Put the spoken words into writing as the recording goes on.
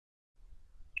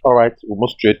All right, we'll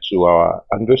move straight to our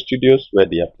Android Studios where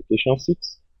the application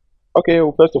sits. Okay,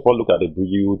 we'll first of all look at the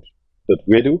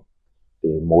build.gradle, the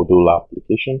module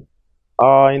application.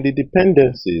 In the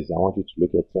dependencies, I want you to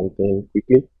look at something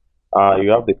quickly. You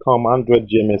have the COM Android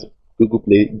GMS Google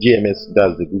Play GMS.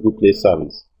 That's the Google Play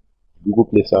service. Google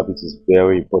Play service is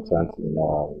very important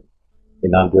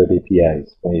in Android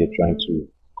APIs when you're trying to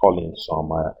call in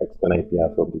some external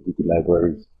API from the Google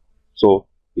libraries. So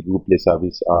the Google Play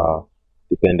service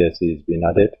dependency is being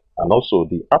added, and also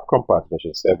the App Compact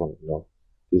version 7.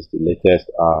 This is the latest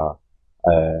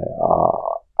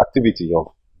activity of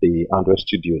the Android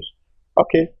Studios.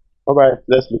 Okay, all right.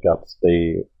 Let's look at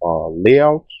the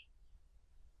layout,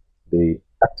 the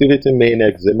activity main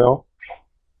XML.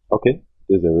 Okay,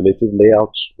 there's a relative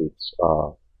layout with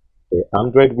the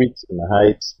Android width and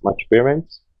height match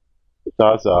parent. It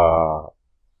has a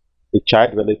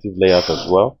child relative layout as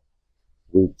well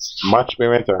with match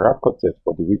parent and wrap content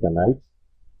for the width and height,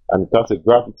 and it has a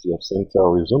gravity of center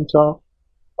horizontal.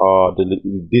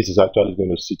 This is actually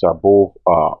going to sit above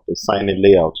the sign-in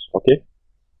layout. Okay,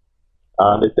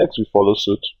 and the text will follow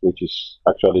suit, which is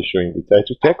actually showing the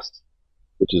title text,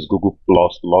 which is Google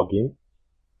Plus login,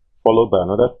 followed by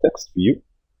another text view,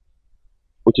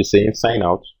 which is saying sign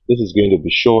out. This is going to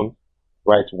be shown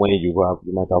right when you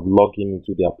might have logged in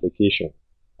into the application,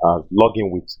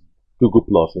 login with Google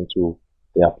Plus into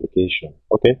the application.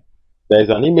 Okay, there is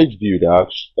an image view that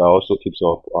also keeps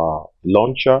up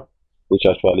launcher, which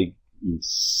actually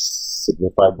is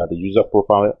signified by the user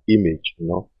profile image.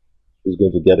 Is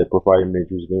going to get a profile image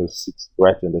which is going to sit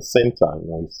right in the center.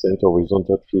 It's center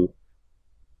horizontal through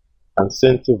and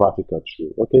center vertical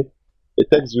through. Okay, the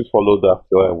text will follow the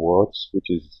after words, which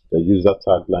is the user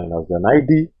tagline as an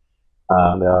ID,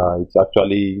 and it's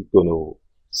actually going to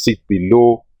sit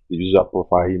below the user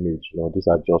profile image. These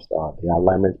are just the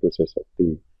alignment process of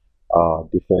the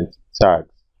different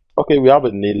tags. Okay, we have a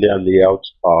linear layout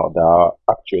that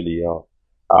actually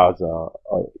has a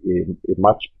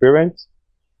match parent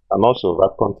and also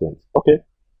wrap content. Okay,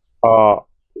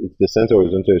 if the center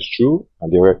horizontal is true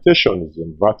and the rotation is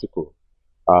in vertical,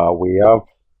 we have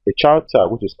a child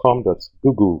tag which is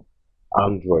com.google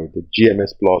Android, the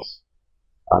GMS plus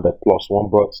and the +1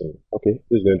 button. Okay,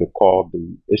 this is going to call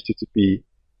the HTTP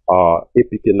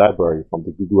APK library from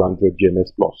the Google Android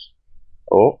GMS plus.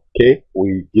 Okay,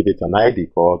 we give it an ID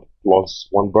called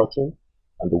 +1 button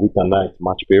and the width and height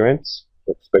match parents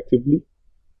respectively,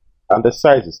 and the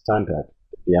size is standard.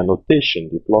 The annotation,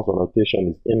 the plus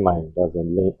annotation is inline. That's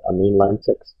an inline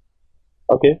text.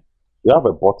 Okay, we have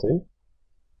a button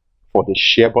for the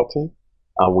share button,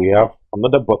 and we have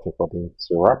another button for the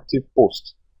interactive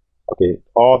post. Okay,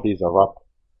 all these are wrapped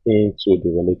into the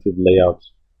relative layout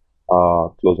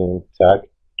closing tag.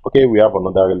 Okay, we have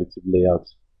another relative layout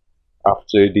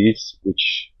after this,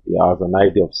 which has an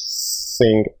ID of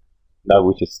sing, that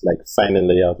which is like sign-in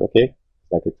layout. Okay,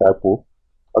 like a typo.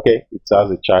 Okay, it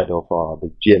has a child of the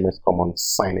GMS common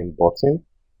sign-in button.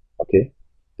 Okay,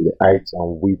 the height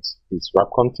and width is wrap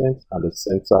content and the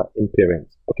center in parent.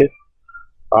 Okay,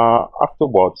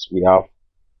 afterwards we have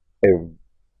a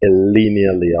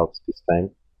linear layout this time.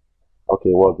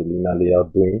 Okay, what's the linear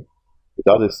layout doing? It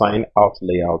has a sign out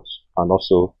layout and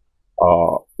also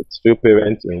its fill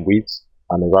parent in width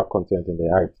and the wrap content in the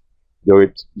height.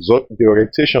 The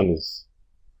orientation is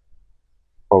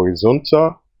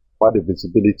horizontal, while the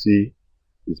visibility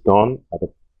is done at the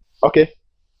okay.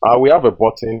 We have a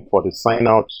button for the sign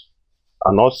out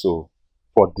and also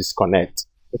for disconnect.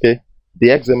 Okay, the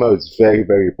XML is very,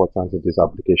 very important in this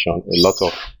application. A lot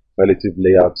of relative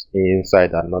layouts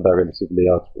inside another relative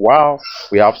layout, while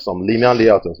we have some linear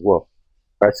layout as well,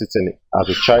 right, sitting as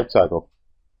a child tag of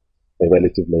a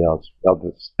relative layout. We have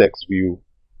the text view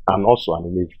and also an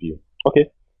image view.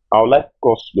 Okay, I would like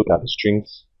us to look at the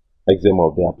strings XML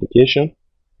of the application.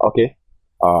 Okay,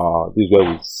 this is where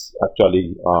we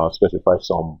actually specify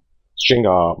some string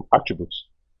attributes.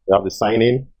 We have the sign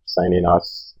in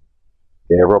as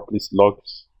the error please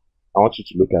logs. I want you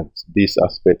to look at this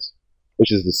aspect,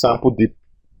 which is the sample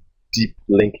deep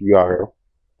link URL.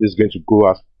 This is going to go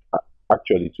as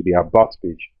actually to the about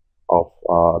page of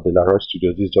the Android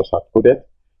Studios. This is just coded.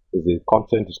 Is the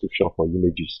content description for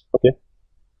images. Okay,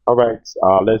 all right.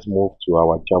 Let's move to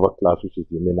our Java class, which is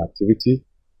the main activity,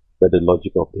 where the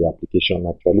logic of the application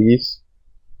actually is.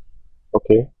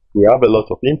 Okay, we have a lot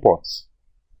of imports.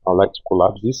 I'd like to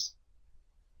collapse this.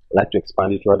 I'd like to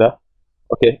expand it rather.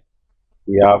 Okay,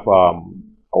 we have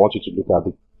I want you to look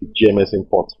at the GMS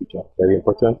imports, which are very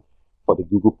important for the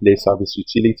Google Play Service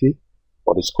utility,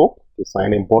 for the scope, the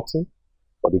sign-in button,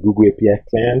 for the Google API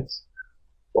client,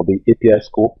 for the API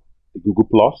scope, the Google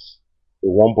Plus, the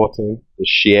one button, the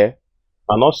share,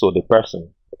 and also the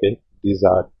person. Okay, these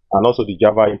are, and also the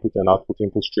Java input and output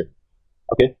input stream.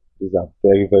 Okay, these are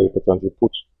very, very important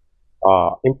input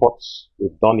imports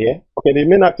we've done here. Okay, the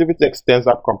main activity extends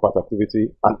that compat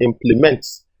activity and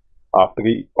implements up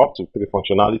to three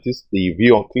functionalities: the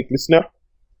view on click listener,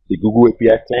 the Google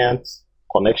API client,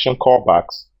 connection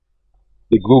callbacks,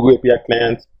 the Google API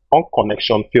client on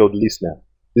connection field listener.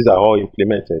 These are all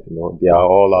implemented. You know, they are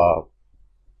all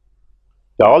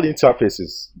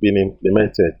interfaces being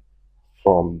implemented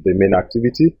from the main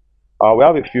activity. We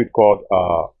have a field called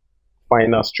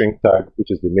final string tag,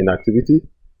 which is the main activity,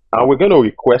 and we're going to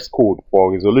request code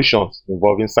for resolutions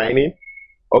involving signing.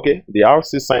 Okay, the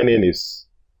RC signing is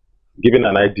giving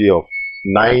an ID of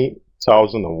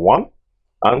 9001,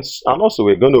 and also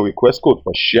we're going to request code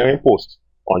for sharing posts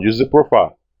on user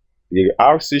profile. The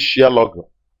RC share log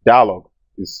dialog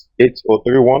is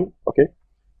 8031. Okay,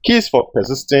 keys for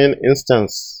persisting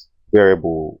instance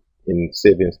variable in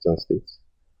save instance state.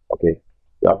 Okay,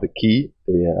 you have the key,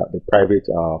 the private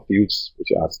fields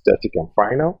which are static and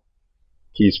final.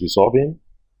 Key is resolving,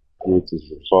 it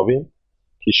is resolving,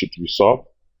 key should resolve,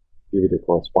 give it a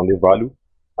corresponding value,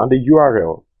 and the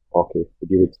URL. Okay, we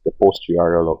give it the post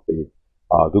URL of the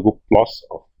Google Plus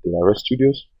of the RS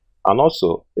Studios, and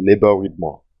also a label read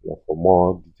more, for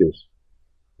more details.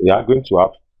 We are going to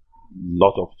have a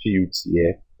lot of fields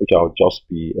here, which I'll just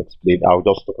be explained. I'll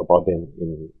just talk about them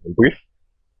in brief.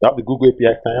 You have the Google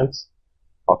API clients.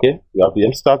 Okay, you have the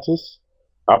M status,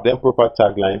 you have the M profile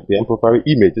tagline, the M profile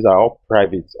image. These are all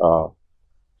private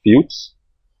fields.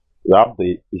 You have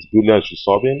the is Boolean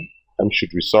resolving, M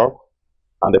should resolve,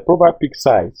 and the profile pic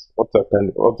size. What is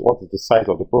the size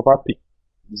of the profile pic?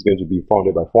 This is going to be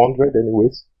 400 by 400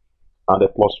 anyways, and the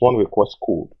 +1 request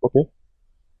code. Okay,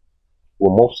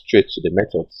 we'll move straight to the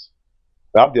methods.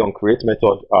 We have the onCreate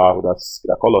method that's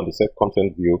called on the set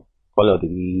content view, called on the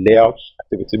layout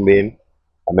activity main.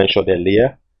 I mentioned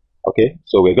earlier. Okay,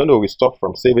 so we're going to restore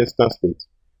from save instance state,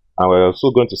 and we're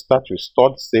also going to start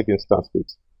restored save instance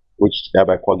state, which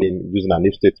thereby calling using an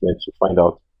if statement to find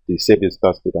out the save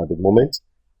instance state at the moment,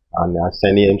 and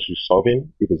assigning M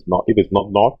resolving if it's not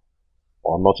null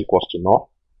or not equals to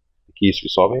null. The key is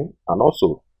resolving, and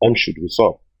also M should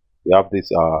resolve. We have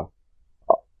these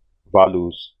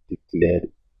values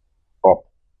declared up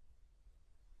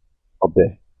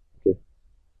there. Okay,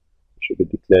 should be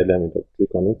declared. Let me just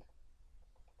click on it.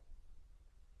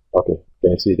 Okay,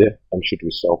 can you see there? M should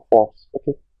resolve false.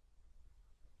 Okay.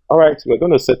 Alright, we're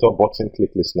going to set up button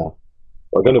click listener.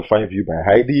 We're going to find view by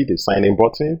ID, the sign in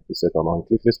button, we set on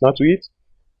click listener to it.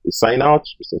 The sign out,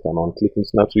 we set on click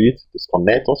listener to it.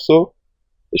 Disconnect also.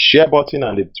 The share button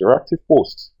and the interactive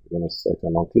post, we're going to set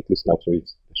on click listener to it.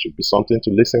 There should be something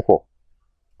to listen for.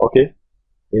 Okay.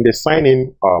 In the sign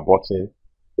in button,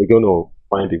 we're going to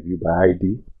find the view by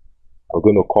ID. We're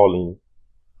going to call in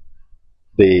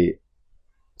the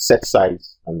set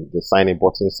size and the sign in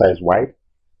button size wide.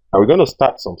 And we're going to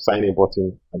start some sign in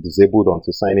button and disabled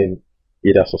until sign in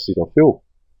either succeed or fail.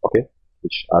 Okay,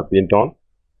 which has been done.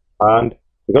 And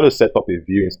we're going to set up a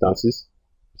view instances.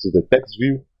 This is the text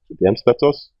view, to the M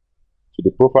status, to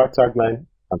the profile tagline,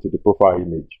 and to the profile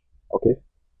image. Okay,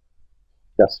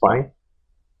 that's fine.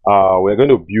 We're going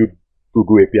to build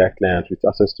Google API client with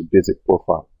access to basic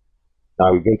profile.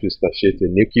 Now we're going to instantiate a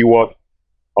new keyword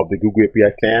of the Google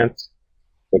API client.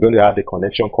 We're going to add the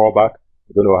connection callback.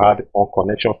 We're going to add on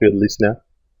connection field listener.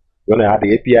 We're going to add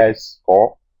the API's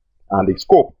call and the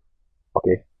scope.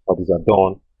 Okay, all these are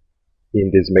done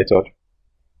in this method.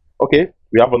 Okay,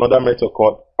 we have another method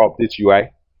called update UI.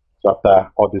 So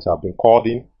after all these have been called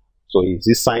in, so is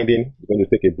this signed in? We're going to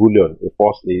take a boolean, a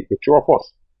false, a true or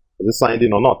false. Is it signed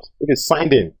in or not? If it's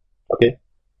signed in, okay,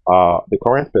 the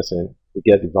current person, we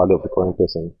get the value of the current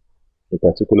person in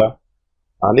particular.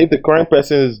 And if the current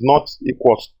person is not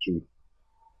equals to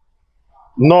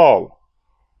null,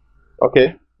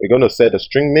 okay, we're going to set the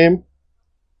string name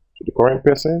to the current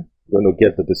person. We're going to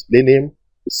get the display name.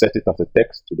 We set it as a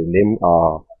text to the name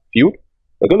field.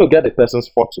 We're going to get the person's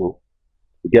photo.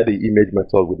 We get the image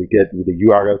method with the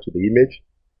URL to the image.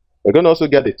 We're going to also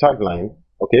get the tagline,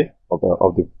 okay, of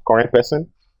the current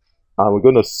person, and we're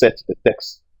going to set the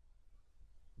text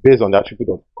based on the attribute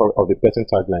of the person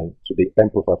tagline to the M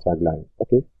profile tagline.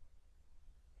 Okay,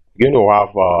 we're going to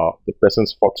have the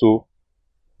person's photo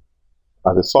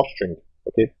as a substring.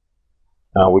 Okay,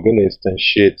 and we're going to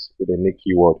instantiate with a new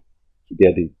keyword to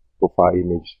get the profile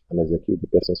image and execute the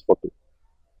person's photo.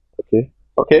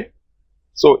 Okay.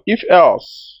 So if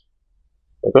else,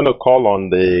 we're going to call on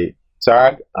the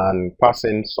tag and pass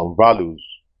in some values,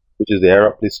 which is the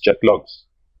error please check logs.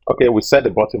 Okay, we set the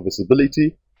button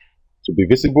visibility to be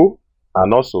visible.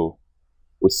 And also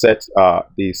we set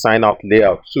the sign out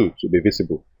layout too to be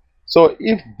visible. So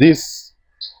if these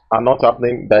are not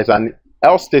happening, there is an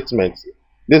else statement.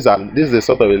 This is a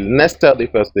sort of a nested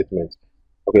if else statement.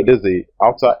 Okay, this is the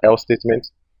outer else statement,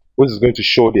 which is going to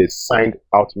show the signed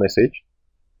out message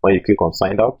when you click on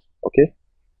signed out. Okay,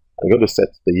 I'm going to set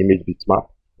the image bitmap.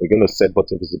 We're going to set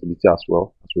button visibility as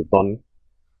well, as we've done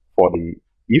for the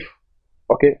if.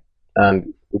 Okay,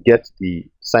 and we get the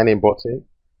sign in button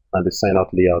and the sign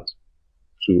out layout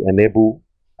to enable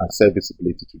and set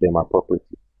visibility to them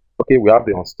appropriately. Okay, we have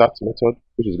the onStart method,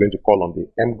 which is going to call on the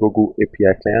mGoogle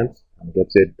API client and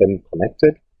get them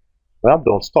connected. We have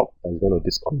the onStop that is going to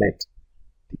disconnect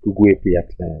the Google API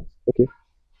client. Okay,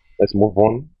 let's move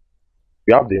on.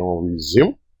 We have the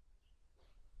onResume.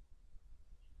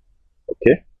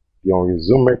 Okay, the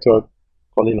onResume method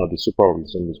calling on the super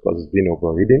resume because it's been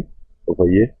overridden over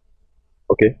here.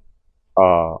 Okay,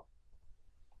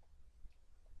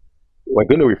 we're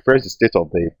going to refresh the state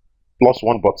of the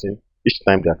 +1 button each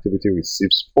time the activity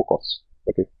receives focus.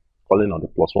 Okay, calling on the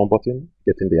 +1 button,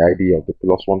 getting the ID of the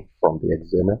 +1 from the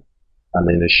XML, and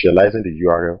then initializing the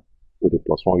URL with the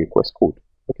 +1 request code.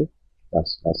 Okay,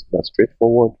 that's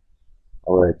straightforward.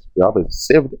 All right, we have a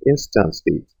saved instance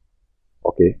state.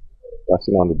 Okay,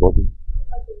 passing on the body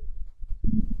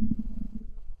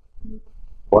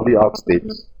out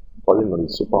state, calling on the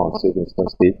super on saved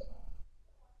instance state,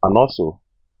 and also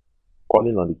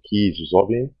calling on the key is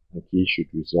resolving and key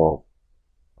should resolve.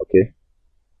 Okay,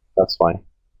 that's fine.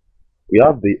 We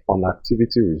have the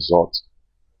onActivity result.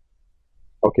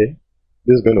 Okay,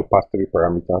 this is going to pass 3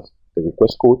 parameters: the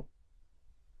request code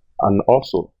and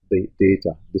also the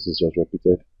data. This is just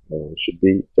repeated. Should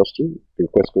be just 2: the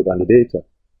request code and the data.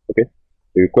 Okay,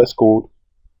 the request code,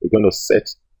 we're going to set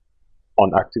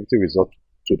onActivity result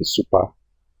to the super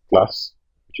class,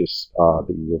 which is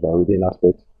the overriding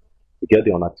aspect. We get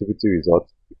the onActivity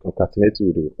result, we concatenate it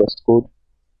with the request code,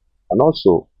 and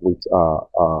also with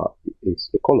it's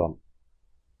a column,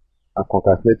 and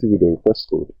concatenate it with the request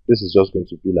code. This is just going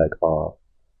to be like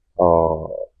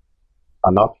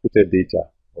an outputted data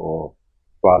or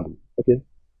value. Okay,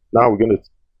 now we're going to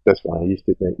test for an if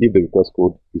statement if the request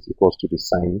code is equals to the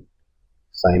sign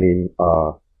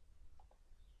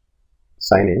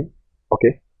in.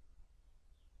 Okay,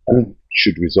 and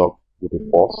should result with a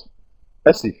false.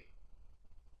 Let's see.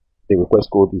 The request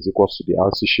code is equals to the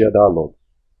RC share dialog.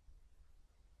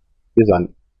 This is a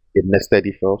nested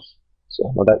if else. So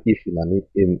another if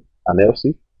in an else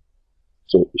if.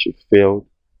 So it should fail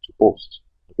to post.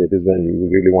 Okay, this is when you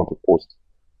really want to post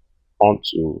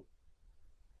onto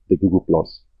the Google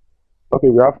Plus. Okay,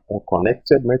 we have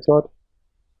onConnected method.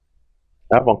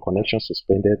 I have onConnection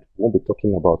suspended. We won't be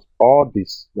talking about all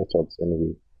these methods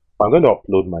anyway. I'm going to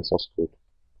upload my source code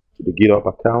to the GitHub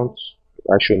account,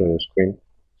 I shown on your screen,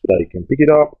 so that you can pick it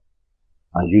up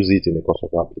and use it in the course of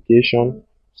your application.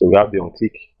 So we have the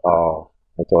onClick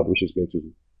method, which is going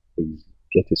to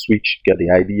get a switch, get the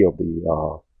ID of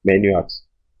the menu at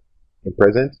in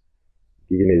present,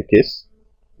 giving it a case,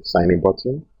 the sign in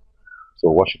button. So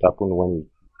what should happen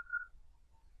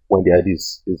when the ID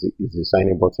is the sign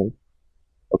in button?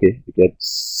 Okay, you get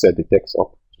set the text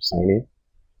up to sign in,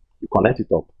 you connect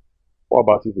it up. What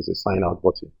about if it's a sign out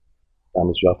button? That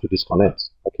means you have to disconnect.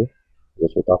 Okay,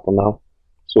 that's what happened now.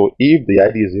 So if the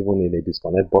ID is even in a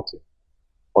disconnect button,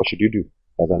 what should you do?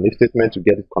 There's an if statement to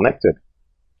get it connected,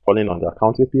 calling on the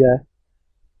account API,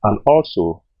 and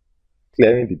also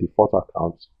clearing the default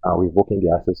account and revoking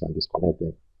the access and disconnect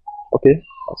them. Okay,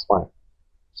 that's fine.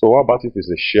 So what about if it's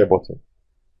a share button?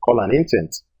 Call an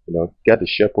intent, get the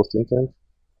share post intent,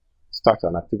 start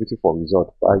an activity for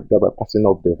result by passing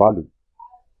up the value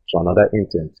to another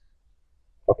intent.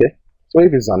 Okay, so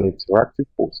if it's an interactive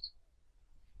post,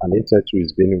 an intent to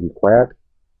is being required,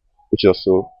 which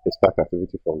also a start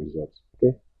activity for results.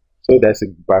 Okay, so there's a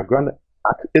background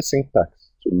async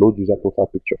tags to load user profile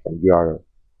picture from URL.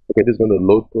 Okay, this is going to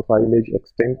load profile image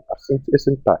extend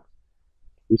async tag,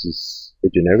 which is a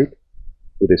generic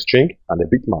with a string and a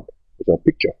bitmap with a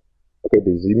picture. Okay,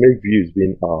 this image view is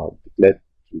being declared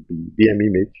to be BM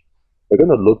image. We're going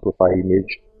to load profile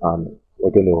image and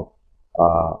we're going to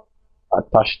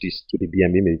attach this to the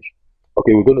BM image.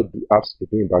 Okay, we're going to do apps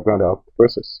doing background out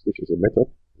process, which is a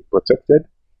method protected.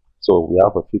 So we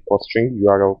have a feature string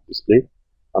URL display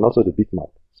and also the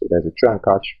bitmap. So there's a try and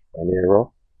catch for any error.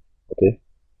 Okay,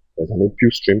 there's an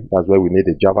input stream. That's where we need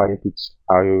the Java input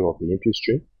array of the input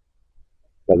stream.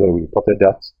 That's where we imported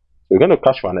that. So we're going to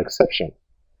catch for an exception,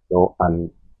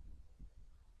 and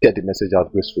get the message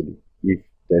out gracefully if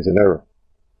there's an error.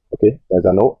 Okay, there's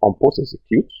an onPost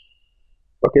execute.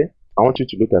 Okay, I want you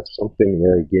to look at something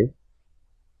here again.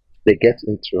 They get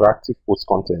interactive post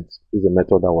content. This is a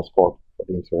method that was called for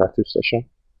the interactive session.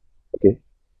 Okay,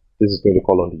 this is going to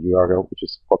call on the URL, which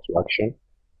is call to action.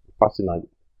 Passing a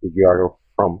URL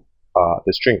from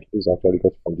the string. This is actually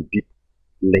got from the deep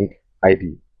link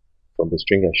ID from the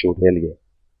string I showed earlier.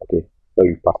 Okay, so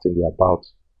you pass in the about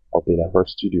of the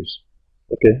diverse studios.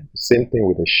 Okay, same thing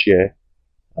with the share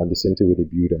and the same thing with the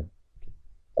builder.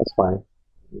 That's fine.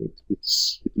 It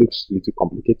looks a little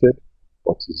complicated,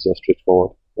 but it's just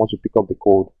straightforward. Once you pick up the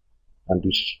code and do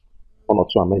one or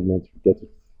two amendments, you get it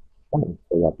fine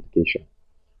for your application.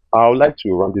 I would like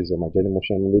to run this on my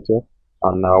Genymotion emulator,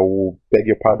 and I will beg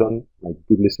your pardon, my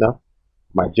good listener.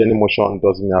 My Genymotion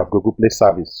doesn't have Google Play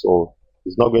service, so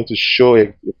it's not going to show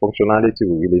a functionality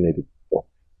we really need it for.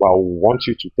 But I want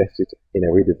you to test it in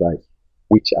a real device,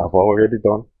 which I've already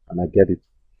done, and I get it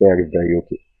very, very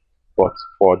okay. But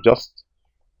for just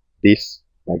this,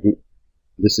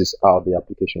 this is how the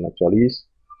application actually is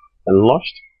and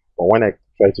launched. But when I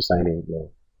try to sign in,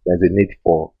 there's a need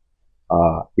for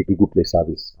a Google Play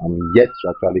service. I'm yet to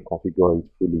actually configure it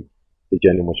fully, the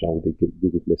Genymotion with the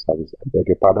Google Play service. I beg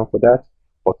your pardon for that.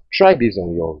 But try this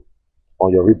on your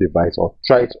real device, or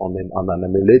try it on an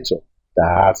emulator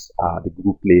that has the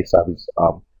Google Play service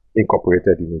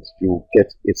incorporated in it. You get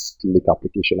a slick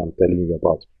application I'm telling you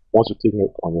about. Once you take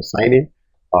it on your signing,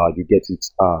 you get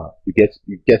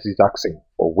it asking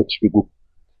for which Google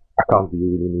account do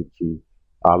you really need to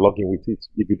log in with it.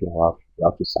 If you don't have, you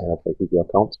have to sign up for a Google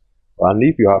account. And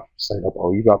if you have signed up,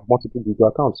 or if you have multiple Google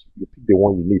accounts, you pick the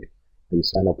one you need and you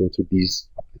sign up into this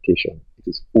application. It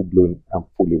is full blown and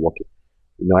fully working.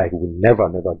 I will never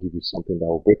give you something that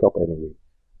will break up anyway.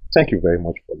 Thank you very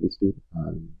much for listening,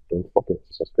 and don't forget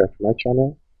to subscribe to my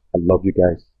channel. I love you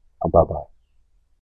guys, and bye bye.